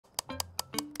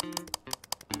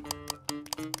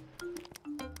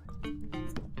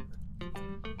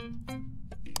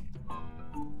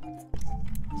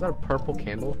that a purple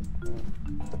candle?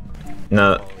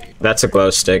 No, that's a glow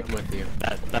stick. I'm with you.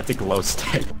 That's a glow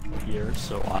stick here,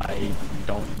 so I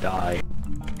don't die.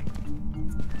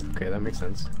 Okay, that makes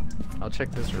sense. I'll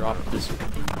check this Drop rock. this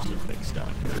crucifix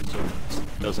down here so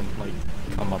it doesn't like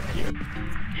come up here.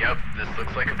 Yep, this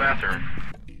looks like a bathroom.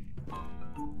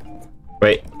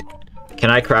 Wait,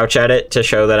 can I crouch at it to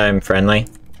show that I'm friendly?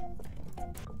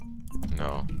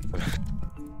 No.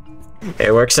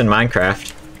 It works in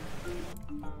Minecraft.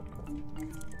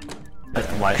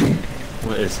 Why?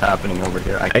 What is happening over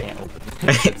here? I can't open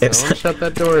it. Did someone shut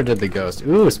that door or did the ghost?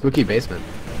 Ooh, spooky basement.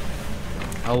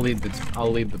 I'll lead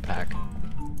the pack.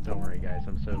 Don't worry, guys.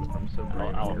 I'm so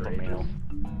brave and courageous.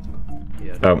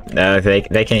 Yeah. Oh, no, they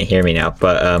can't hear me now,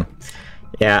 but,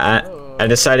 yeah, I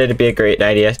decided it'd be a great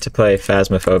idea to play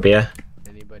Phasmophobia.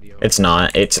 It's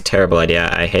not. It's a terrible idea.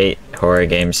 I hate horror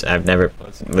games. I've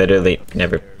literally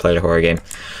never played a horror game.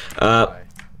 I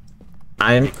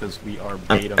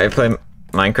play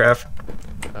Minecraft.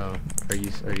 Oh, are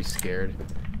you scared?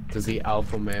 Does the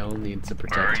alpha male need to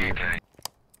protect you?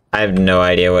 I have no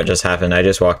idea what just happened. I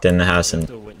just walked in the house and...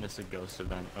 To witness a ghost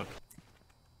event. Okay.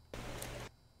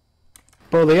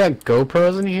 Bro, they got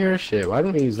GoPros in here? Shit, why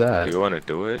don't we use that? Do you want to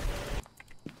do it?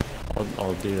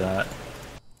 I'll do that.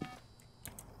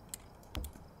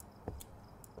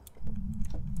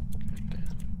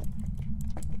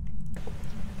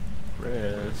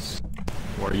 Chris,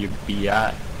 where you be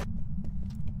at?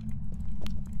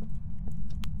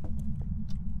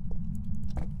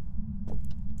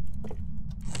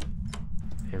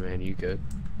 Hey man, you good?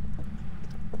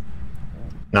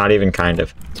 Not even kind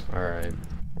of. Alright.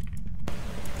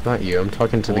 Not you, I'm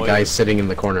talking to the guy sitting in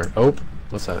the corner. Oh,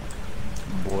 what's that?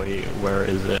 Boy, where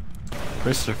is it?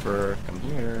 Christopher, come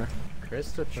here.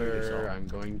 Christopher, I'm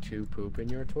going to poop in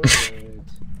your toilet.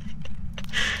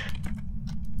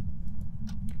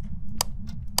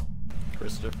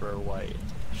 Christopher White,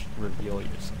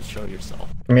 show yourself.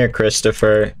 Come here,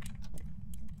 Christopher.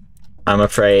 I'm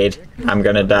afraid. I'm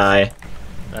gonna die.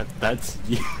 That's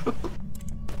you.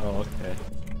 Oh, okay.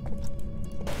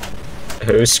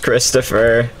 Who's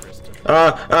Christopher?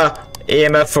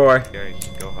 EMF 4. Guys,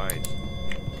 go hide.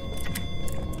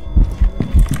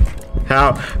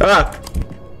 How?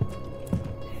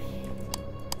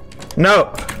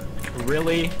 No!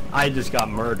 Really? I just got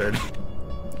murdered.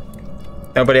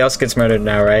 Nobody else gets murdered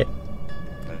now, right?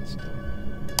 That's cool.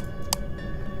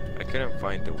 I couldn't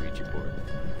find the Ouija board.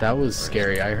 That was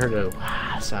scary. I heard a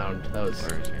sound. That was...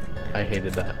 Where is it? I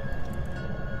hated that.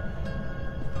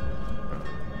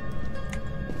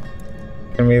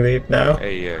 Can we leave now?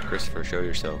 Hey, Christopher, show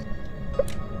yourself.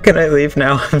 Can I leave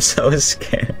now? I'm so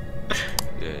scared.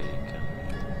 Yeah, you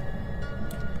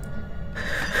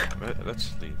can.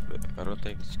 Let's leave. I don't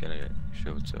think it's gonna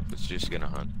show itself. It's just gonna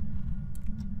hunt.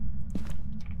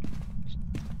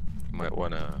 You might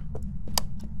wanna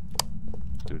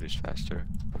do this faster.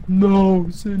 No,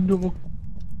 Zindel.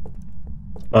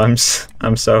 I'm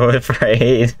so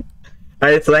afraid.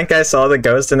 I think I saw the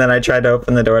ghost and then I tried to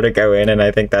open the door to go in and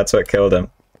I think that's what killed him.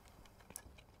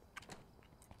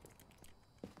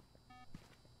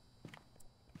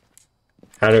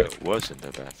 It was in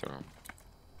the bathroom.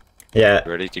 Yeah.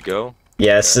 Ready to go?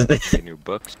 Yes. In your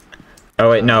books? Oh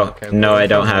wait, no. Okay, No, I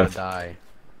don't I'm gonna have. die.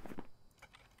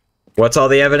 What's all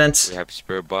the evidence? We have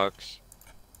spirit box.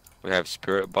 We have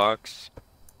spirit box.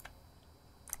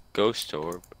 Ghost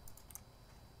orb.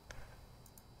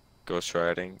 Ghost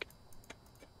riding.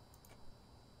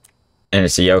 And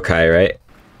it's a yokai, right?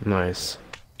 Nice.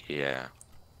 Yeah.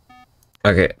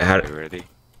 Okay, You ready?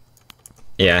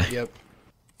 Yeah. Yep.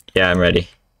 Yeah, I'm ready.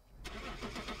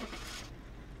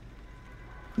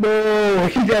 No,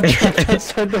 he got trapped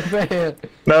outside the van.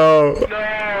 No! No,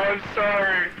 I'm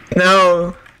sorry.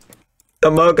 No!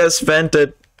 Among Us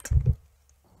vented.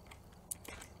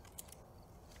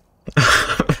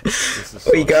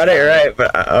 We got it right,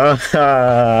 but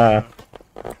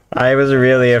I was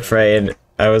really afraid.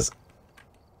 I was.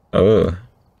 Oh.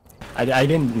 I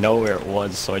didn't know where it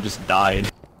was, so I just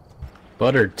died.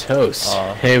 Buttered toast.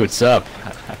 Hey, what's up?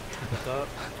 What's up?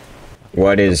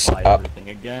 What is Buy up, everything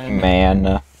again.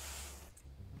 man?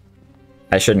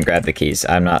 I shouldn't grab the keys.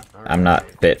 I'm not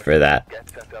fit for that.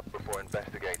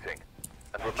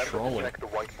 Trolling.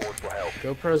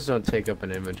 GoPros don't take up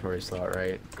an inventory slot,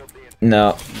 right?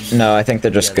 No, I think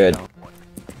they're just good.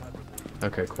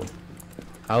 Okay, cool.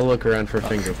 I'll look around for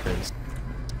fingerprints,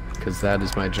 because that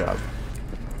is my job.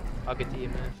 I'll get to you,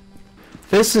 man.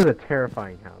 This is a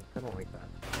terrifying house. I don't like that.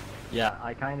 Yeah,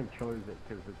 I kind of chose it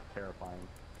because it's terrifying.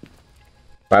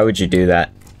 Why would you do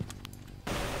that?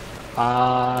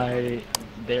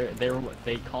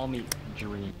 They call me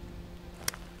Dream.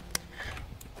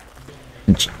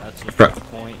 That's the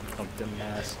point of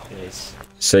Damascus.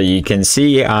 So you can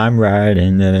see I'm right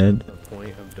in it. The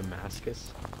point of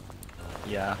Damascus.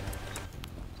 Yeah.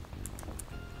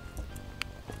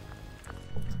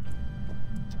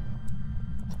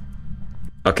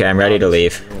 Okay, I'm ready to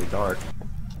leave. It's really dark.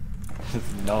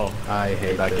 No. I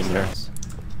hate back this in here. house.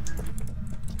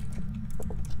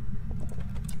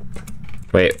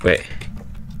 Wait.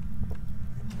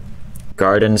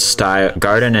 Garden and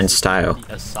style.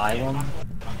 The asylum,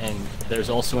 and there's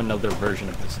also another version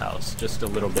of this house, just a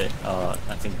little bit, I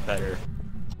think better.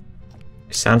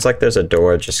 It sounds like there's a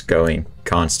door just going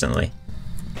constantly.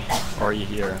 Are you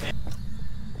here?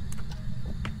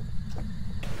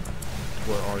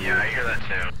 Where are you? Yeah, I hear that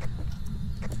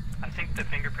too. I think the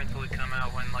fingerprints will come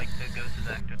out when like the ghost is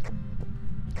active.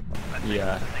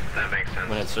 Yeah. That makes sense.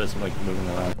 When it starts like moving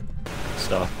around,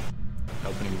 stuff,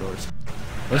 opening doors.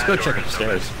 Let's go check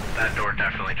upstairs. That door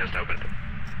definitely just opened.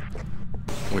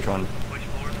 Which one? Which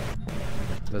floor?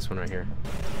 This one right here.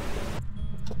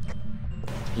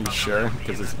 You sure?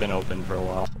 Because it's been open for a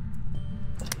while.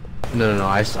 No,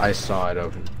 I saw it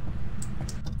open.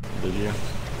 Did you?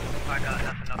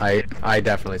 I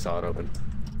definitely saw it open.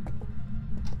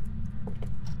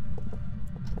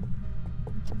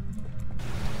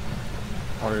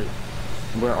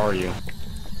 Where are you?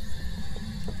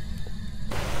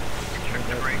 Trip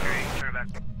the breaker, turn it back.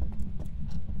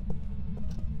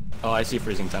 Oh, I see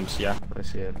freezing temps, yeah. I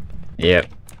see it. Yep.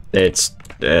 It's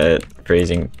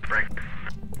freezing. Break.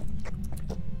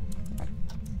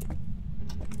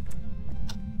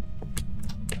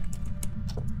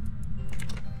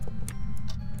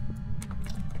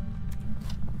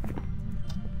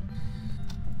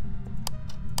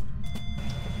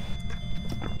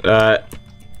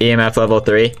 EMF level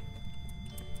 3.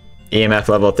 EMF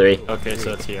level 3. Okay,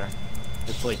 so it's here.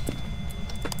 It's like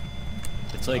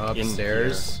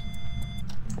Upstairs.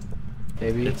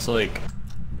 Maybe. It's like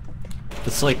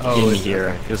Oh, in it's- here,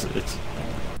 okay. because it's,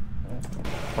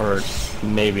 or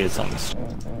maybe it's on this.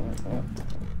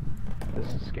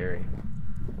 This is scary.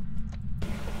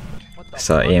 I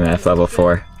saw EMF level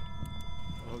 4.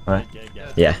 What?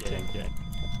 Yeah.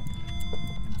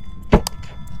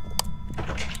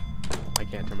 I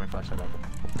can't turn my flashlight off.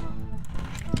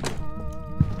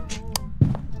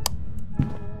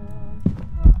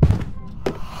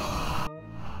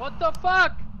 What the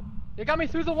fuck? You got me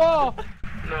through the wall.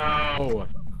 No.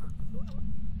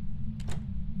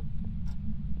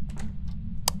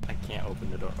 I can't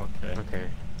open the door. Okay. Okay.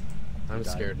 I'm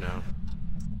Got scared it. now.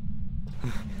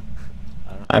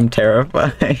 I'm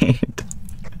terrified.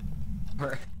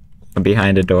 I'm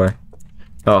behind a door.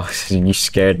 Oh, you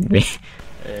scared me.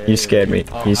 You scared me.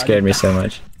 Oh, You scared me so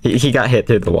much. He got hit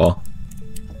through the wall.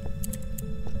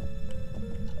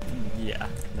 Yeah,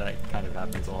 that kind of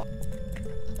happens a lot.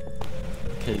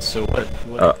 Okay, so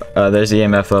what? There's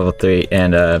EMF level 3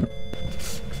 and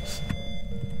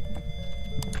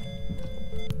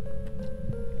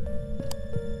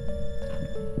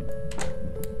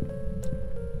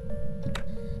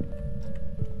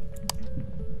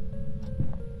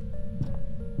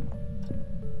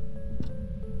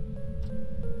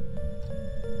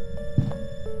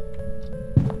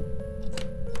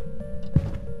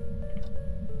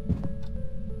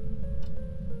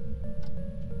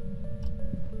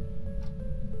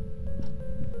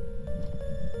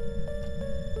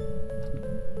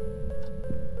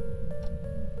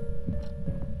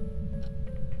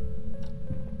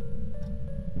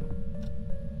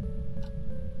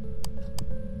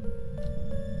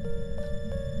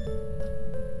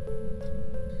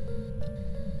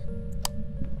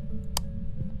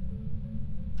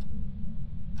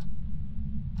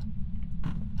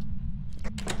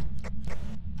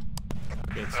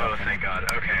Oh, thank God.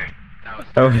 Okay. That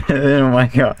was oh my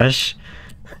gosh.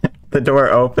 The door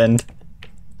opened.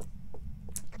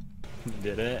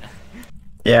 Did it?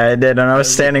 Yeah, I did, and I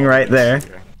was standing right there.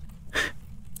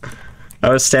 I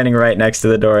was standing right next to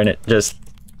the door and it just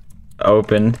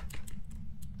opened.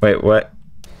 Wait, what?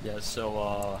 Yeah,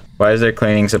 so, Why is there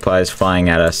cleaning supplies flying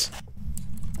at us?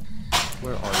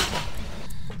 where are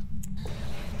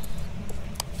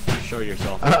you? Show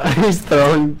yourself. He's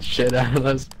throwing shit at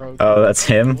us, bro. Oh, that's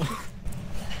him?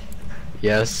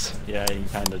 Yes. Yeah, he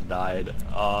kinda died.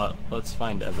 Let's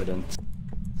find evidence.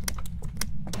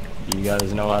 Do you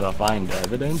guys know how to find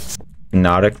evidence?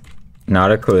 Not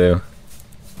a clue.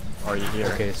 Are you here?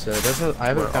 Okay, so it doesn't. I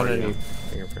haven't Where found are any you?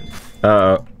 fingerprints.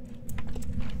 Uh-oh.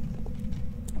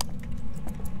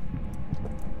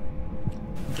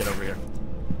 Get over here.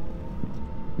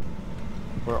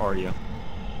 Where are you?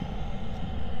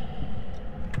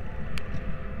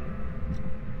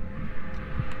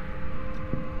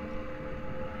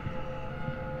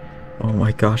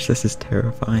 my gosh, this is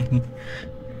terrifying.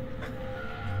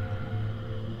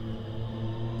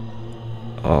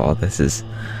 Oh, this is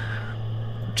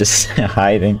just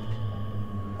hiding.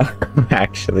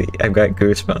 Actually, I've got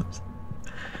goosebumps.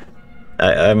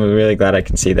 I'm really glad I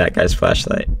can see that guy's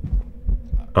flashlight.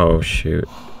 Oh shoot.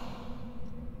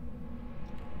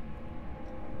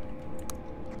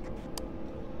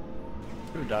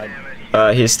 Who died?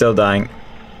 He's still dying.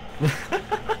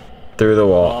 Through the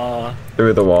wall.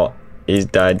 Through the wall. He's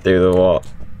died through the wall.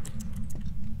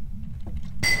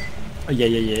 Oh,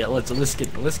 yeah. Let's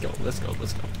go.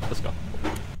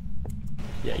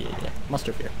 Yeah.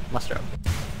 Muster fear. Muster up.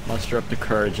 Muster up the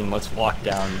courage and let's walk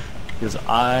down. Because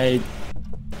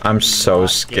I'm so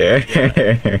scared.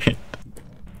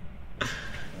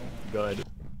 Good.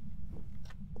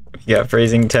 We got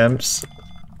freezing temps.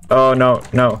 Oh no.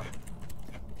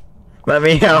 Let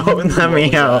me out. Let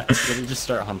me out. Did we just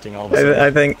start hunting all of a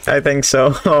sudden? I think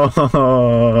so.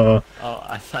 Oh,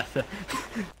 I thought that.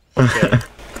 Okay.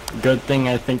 Good thing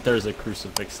I think there's a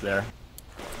crucifix there.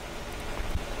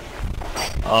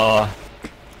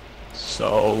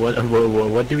 So what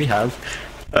do we have?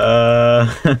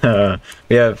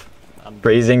 We have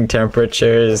freezing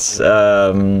temperatures.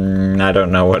 I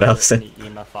don't know what else.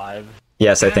 EMA 5.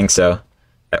 Yes, I think so.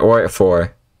 Or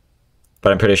 4.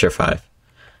 But I'm pretty sure 5.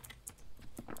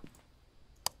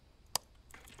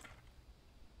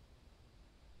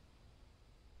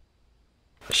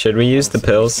 Should we use the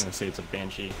pills? I was gonna say it's a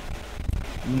banshee.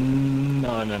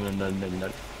 No.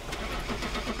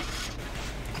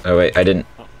 Oh wait, I didn't.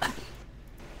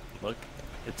 Look,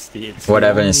 it's What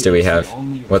evidence do we have?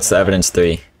 What's the evidence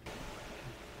 3?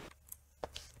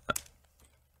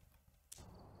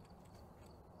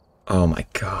 Oh my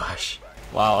gosh.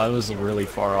 Wow, I was really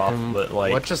far off, but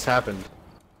like... What just happened?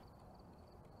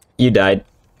 You died.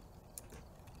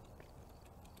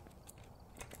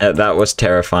 That was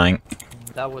terrifying.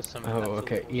 That was some. Oh,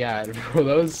 okay. Yeah, bro,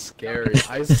 that was scary.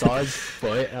 I saw his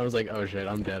foot and I was like, oh shit,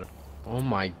 I'm dead. Oh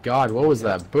my god, what was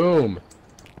that? Boom!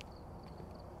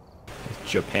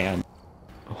 Japan.